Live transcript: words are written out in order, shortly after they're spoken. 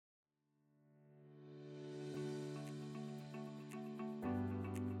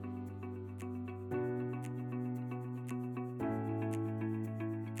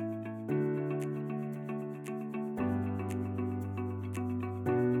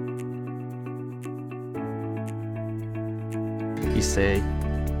نویسه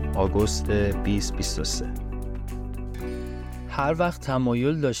آگوست 2023. هر وقت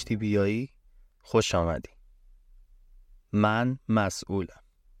تمایل داشتی بیایی، خوش آمدی. من مسئولم.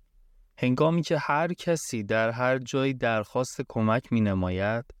 هنگامی که هر کسی در هر جایی درخواست کمک می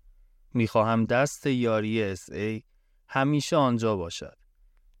نماید، می خواهم دست یاری SA همیشه آنجا باشد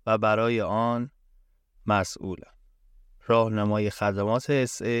و برای آن مسئولم. راهنمای خدمات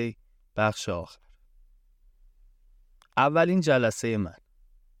SA بخش آخر. اولین جلسه من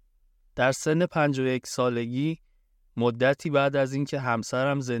در سن 51 سالگی، مدتی بعد از اینکه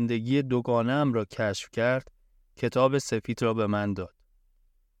همسرم زندگی دوگانه‌ام را کشف کرد، کتاب سفید را به من داد.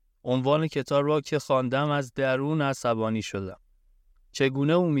 عنوان کتاب را که خواندم از درون عصبانی شدم.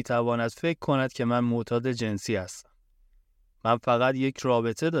 چگونه او میتواند فکر کند که من معتاد جنسی هستم؟ من فقط یک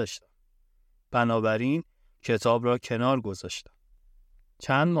رابطه داشتم. بنابراین کتاب را کنار گذاشتم.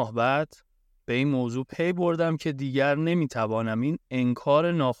 چند ماه بعد به این موضوع پی بردم که دیگر نمیتوانم این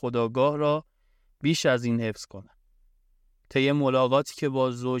انکار ناخودآگاه را بیش از این حفظ کنم. طی ملاقاتی که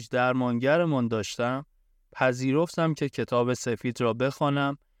با زوج درمانگرمان داشتم، پذیرفتم که کتاب سفید را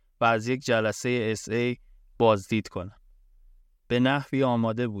بخوانم و از یک جلسه SA بازدید کنم. به نحوی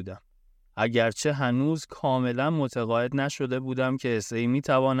آماده بودم، اگرچه هنوز کاملا متقاعد نشده بودم که SA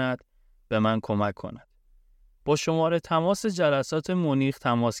میتواند به من کمک کند. با شماره تماس جلسات مونیخ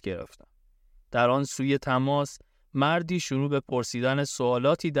تماس گرفتم. در آن سوی تماس مردی شروع به پرسیدن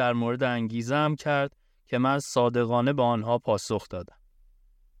سوالاتی در مورد انگیزه‌ام کرد که من صادقانه به آنها پاسخ دادم.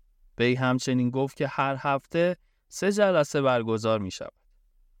 وی همچنین گفت که هر هفته 3 جلسه برگزار می شود.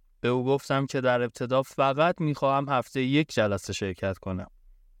 به او گفتم که در ابتدا فقط می خواهم هفته 1 جلسه شرکت کنم.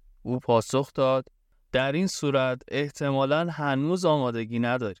 او پاسخ داد در این صورت احتمالاً هنوز آمادگی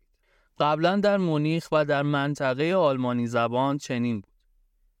ندارید. قبلا در مونیخ و در منطقه آلمانی زبان چنین بود.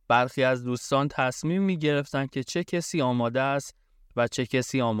 برخی از دوستان تصمیم می گرفتند که چه کسی آماده است و چه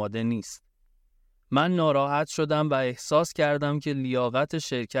کسی آماده نیست. من ناراحت شدم و احساس کردم که لیاقت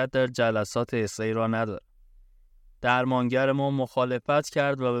شرکت در جلسات SA را ندارم. درمانگر ما مخالفت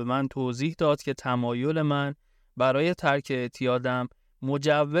کرد و به من توضیح داد که تمایل من برای ترک اعتیادم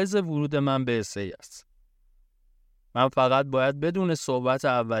مجوز ورود من به SA است. من فقط باید بدون صحبت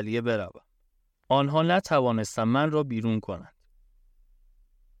اولیه بروم. آنها نتوانستند من را بیرون کنند.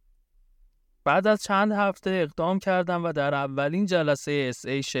 بعد از چند هفته اقدام کردم و در اولین جلسه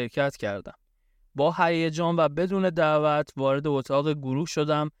SA شرکت کردم. با هیجان و بدون دعوت وارد اتاق گروه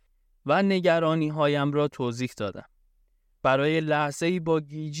شدم و نگرانی هایم را توضیح دادم. برای لحظه‌ای با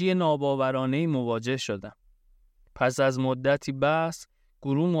گیجی ناباورانه‌ای مواجه شدم. پس از مدتی بحث،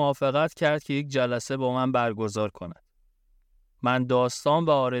 گروه موافقت کرد که یک جلسه با من برگزار کند. من داستان و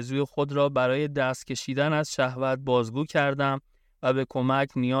آرزوی خود را برای دست کشیدن از شهوت بازگو کردم و به کمک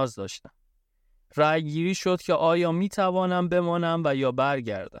نیاز داشتم. رأی گیری شد که آیا می توانم بمانم و یا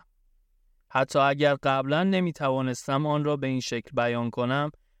برگردم. حتی اگر قبلا نمی توانستم آن را به این شکل بیان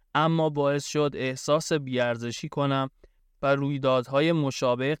کنم، اما باعث شد احساس بی‌ارزشی کنم و رویدادهای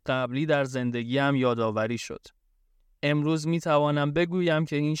مشابه قبلی در زندگیم یادآوری شد. امروز می توانم بگویم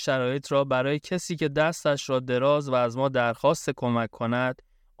که این شرایط را برای کسی که دستش را دراز و از ما درخواست کمک کند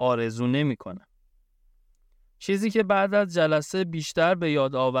آرزو نمی کنم. چیزی که بعد از جلسه بیشتر به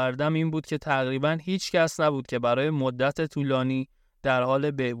یاد آوردم این بود که تقریباً هیچ کس نبود که برای مدت طولانی در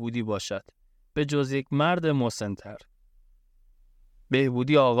حال بهبودی باشد، به جز یک مرد مسن‌تر.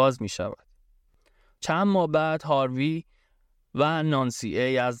 بهبودی آغاز می شود. چند ماه بعد هاروی و نانسی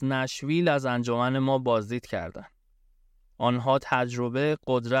ای از نشویل از انجمن ما بازدید کردند. آنها تجربه،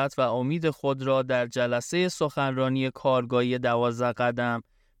 قدرت و امید خود را در جلسه سخنرانی کارگاهی 12 قدم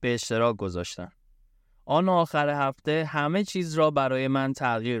به اشتراک گذاشتند. آن آخر هفته همه چیز را برای من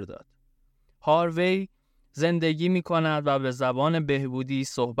تغییر داد. هاروی زندگی می کند و به زبان بهبودی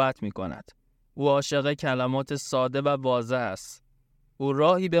صحبت می کند. او عاشق کلمات ساده و واضح است. او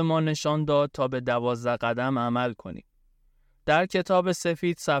راهی به ما نشان داد تا به 12 قدم عمل کنیم. در کتاب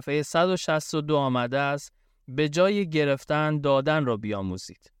سفید صفحه 162 آمده است به جای گرفتن دادن را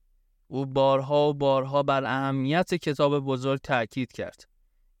بیاموزید. او بارها و بارها بر اهمیت کتاب بزرگ تأکید کرد.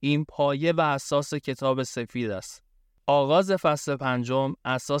 این پایه و اساس کتاب سفید است. آغاز فصل 5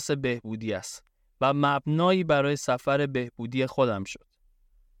 اساس بهبودی است و مبنایی برای سفر بهبودی خودم شد.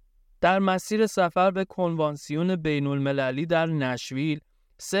 در مسیر سفر به کنوانسیون بین المللی در نشویل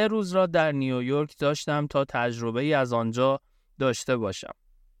 3 روز را در نیویورک داشتم تا تجربه‌ای از آنجا داشته باشم.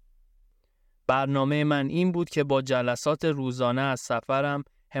 برنامه من این بود که با جلسات روزانه از سفرم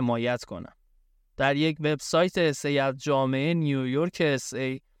حمایت کنم. در یک وبسایت SA از جامعه نیویورک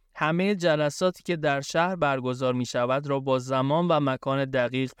SA همه جلساتی که در شهر برگزار می شود را با زمان و مکان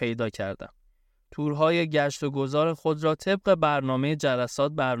دقیق پیدا کردم. تورهای گشت و گذار خود را طبق برنامه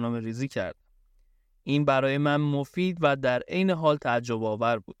جلسات برنامه ریزی کردم. این برای من مفید و در عین حال تعجب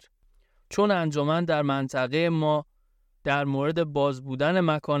آور بود. چون انجمن در منطقه ما در مورد باز بودن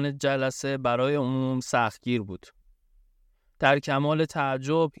مکان جلسه برای عموم سختگیر بود. در کمال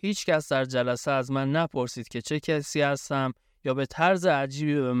تعجب هیچ کس در جلسه از من نپرسید که چه کسی هستم یا به طرز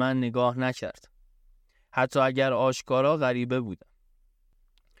عجیبی به من نگاه نکرد. حتی اگر آشکارا غریبه بودم.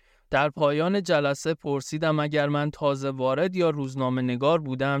 در پایان جلسه پرسیدم اگر من تازه وارد یا روزنامه نگار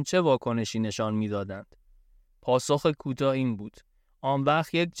بودم چه واکنشی نشان می‌دادند. پاسخ کوتاه این بود: آن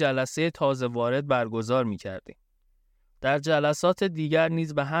وقت یک جلسه تازه وارد برگزار می‌کردیم. در جلسات دیگر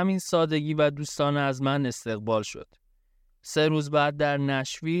نیز به همین سادگی و دوستانه از من استقبال شد. 3 روز بعد در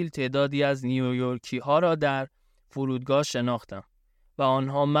نشویل تعدادی از نیویورکی‌ها را در فرودگاه شناختم و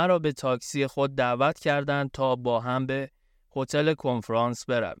آنها مرا به تاکسی خود دعوت کردند تا با هم به هتل کنفرانس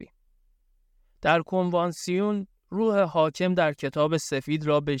برویم. در کنوانسیون روح حاکم در کتاب سفید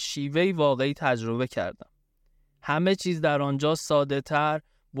را به شیوهی واقعی تجربه کردم. همه چیز در آنجا ساده‌تر،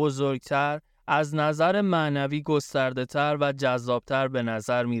 بزرگتر، از نظر معنوی گسترده‌تر و جذابتر به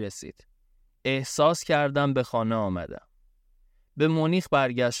نظر می رسید. احساس کردم به خانه آمدم. به مونیخ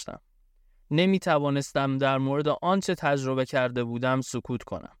برگشتم. نمی توانستم در مورد آنچه تجربه کرده بودم سکوت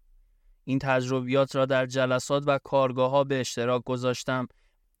کنم. این تجربیات را در جلسات و کارگاه‌ها به اشتراک گذاشتم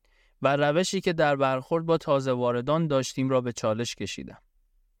و روشی که در برخورد با تازه واردان داشتیم را به چالش کشیدم.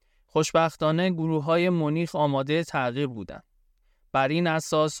 خوشبختانه گروه‌های مونیخ آماده تغییر بودند. بر این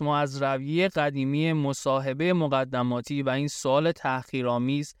اساس ما از رویه قدیمی مصاحبه مقدماتی و این سوال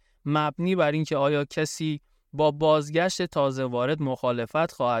تحقیرآمیز مبنی بر اینکه آیا کسی با بازگشت تازه وارد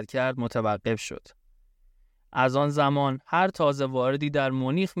مخالفت خواهد کرد متوقف شد. از آن زمان هر تازه واردی در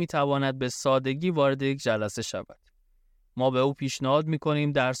مونیخ میتواند به سادگی وارد یک جلسه شود. ما به او پیشنهاد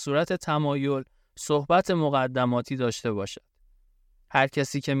میکنیم در صورت تمایل صحبت مقدماتی داشته باشد. هر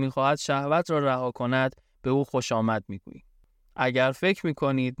کسی که میخواهد شهوت را رها کند به او خوش آمد میگوییم. اگر فکر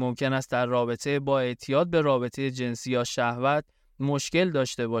میکنید ممکن است در رابطه با اعتیاد به رابطه جنسی یا شهوت مشکل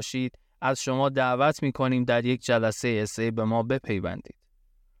داشته باشید، از شما دعوت میکنیم در یک جلسه SA به ما بپیوندید.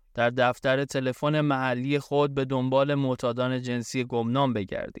 در دفتر تلفن محلی خود به دنبال معتادان جنسی گمنام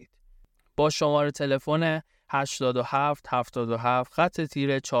بگردید. با شماره تلفن 87 77 خط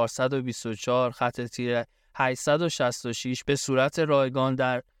تیره 424 خط تیره 866 به صورت رایگان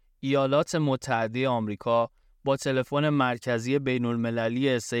در ایالات متحده آمریکا با تلفن مرکزی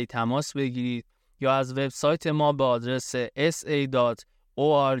بین‌المللی SA تماس بگیرید یا از وبسایت ما به آدرس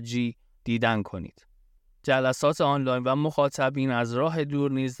sa.org دیدن کنید. جلسات آنلاین و مخاطبین از راه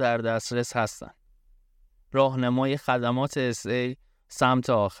دور نیز در دسترس هستند. راهنمای خدمات SA سمت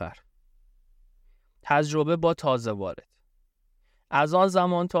آخر. تجربه با تازه وارد. از آن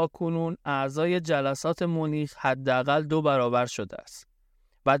زمان تا کنون اعضای جلسات مونیخ حداقل 2 برابر شده است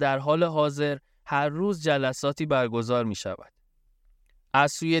و در حال حاضر هر روز جلساتی برگزار می شود.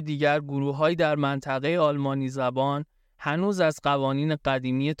 از سوی دیگر گروه‌هایی در منطقه آلمانی زبان هنوز از قوانین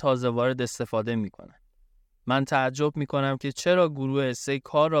قدیمی تازه وارد استفاده می کنند. من تعجب می کنم که چرا گروه SA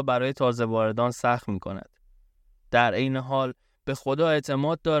کار را برای تازه واردان سخت می کند. در عین حال به خدا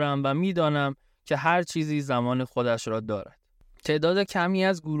اعتماد دارم و می دانم که هر چیزی زمان خودش را دارد. تعداد کمی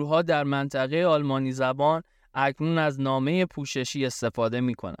از گروه‌ها در منطقه آلمانی زبان اکنون از نامه پوششی استفاده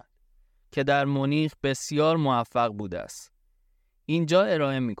می کنند که در مونیخ بسیار موفق بوده است. اینجا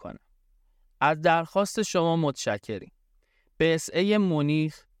ارائه می کنم. از درخواست شما متشکریم. به SA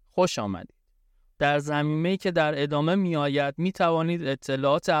مونیخ خوش آمدید. در زمینه‌ای که در ادامه می آید می توانید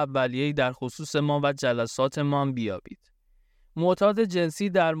اطلاعات اولیه‌ای در خصوص ما و جلسات ما بیابید. معتاد جنسی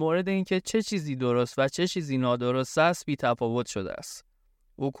در مورد اینکه چه چیزی درست و چه چیزی نادرست است بی تفاوت شده است.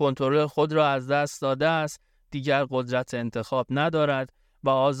 او کنترل خود را از دست داده است، دیگر قدرت انتخاب ندارد و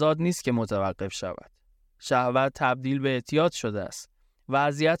آزاد نیست که متوقف شود. شهوت تبدیل به اعتیاد شده است.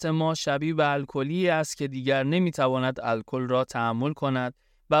 وضعیت ما شبیه به الکلی است که دیگر نمیتواند الکل را تحمل کند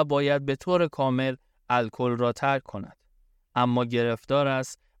و باید به طور کامل الکل را ترک کند. اما گرفتار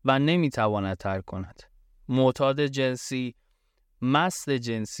است و نمیتواند ترک کند. معتاد جنسی، مست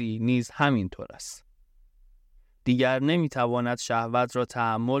جنسی نیز همینطور است. دیگر نمیتواند شهوت را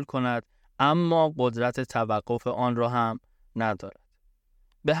تحمل کند اما قدرت توقف آن را هم ندارد.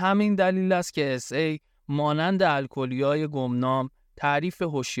 به همین دلیل است که SA مانند الکلی‌های گمنام تعریف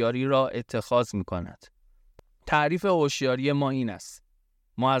هوشیاری را اتخاذ می‌کند. تعریف هوشیاری ما این است: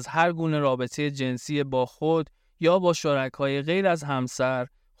 ما از هر گونه رابطه جنسی با خود یا با شرکای غیر از همسر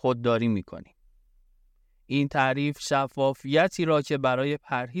خودداری می‌کنیم. این تعریف شفافیتی را که برای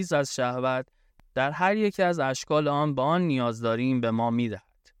پرهیز از شهوت در هر یک از اشکال آن به آن نیاز داریم به ما می‌دهد.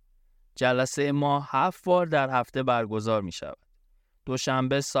 جلسه ما 7 بار در هفته برگزار می شود.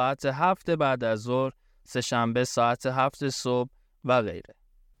 دوشنبه ساعت 7 بعد از ظهر، سه‌شنبه ساعت 7 صبح و غیره.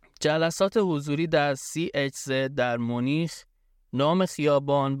 جلسات حضوری در CHZ در مونیخ نام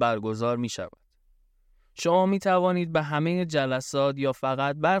خیابان برگزار می شود. شما می توانید به همه جلسات یا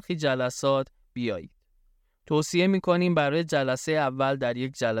فقط برخی جلسات بیایید. توصیه می کنیم برای جلسه اول در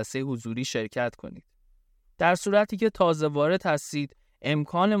یک جلسه حضوری شرکت کنید. در صورتی که تازه وارد هستید،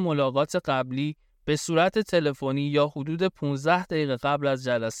 امکان ملاقات قبلی به صورت تلفنی یا حدود 15 دقیقه قبل از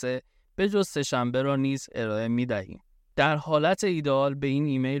جلسه به جز سه‌شنبه را نیز ارائه می دهیم. در حالت ایدئال به این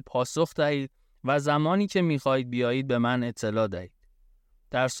ایمیل پاسخ دهید و زمانی که می خواهید بیایید به من اطلاع دهید.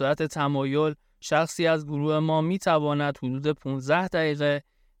 در صورت تمایل، شخصی از گروه ما می تواند حدود 15 دقیقه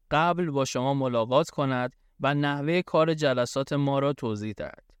قبل با شما ملاقات کند و نحوه کار جلسات ما را توضیح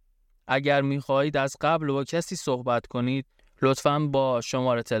دهد. اگر می خواهید از قبل با کسی صحبت کنید، لطفاً با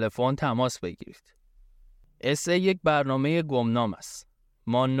شماره تلفن تماس بگیرید. اسه یک برنامه گمنام است.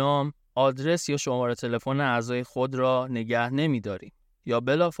 ما نام، آدرس یا شماره تلفن اعضای خود را نگه نمی‌داریم یا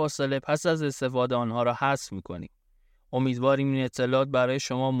بلافاصله پس از استفاده آنها را حذف می‌کنیم. امیدواریم این اطلاعات برای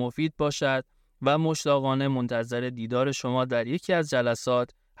شما مفید باشد و مشتاقانه منتظر دیدار شما در یکی از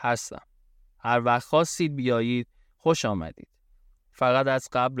جلسات هستم. هر وقت خواستید بیایید، خوش آمدید. فقط از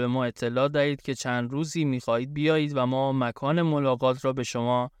قبل ما اطلاع دهید که چند روزی می‌خواهید بیایید و ما مکان ملاقات را به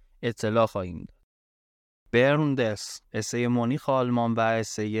شما اطلاع خواهیم داد. برند، اسه مونیخ آلمان و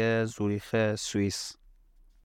اسه زوریخ سوئیس.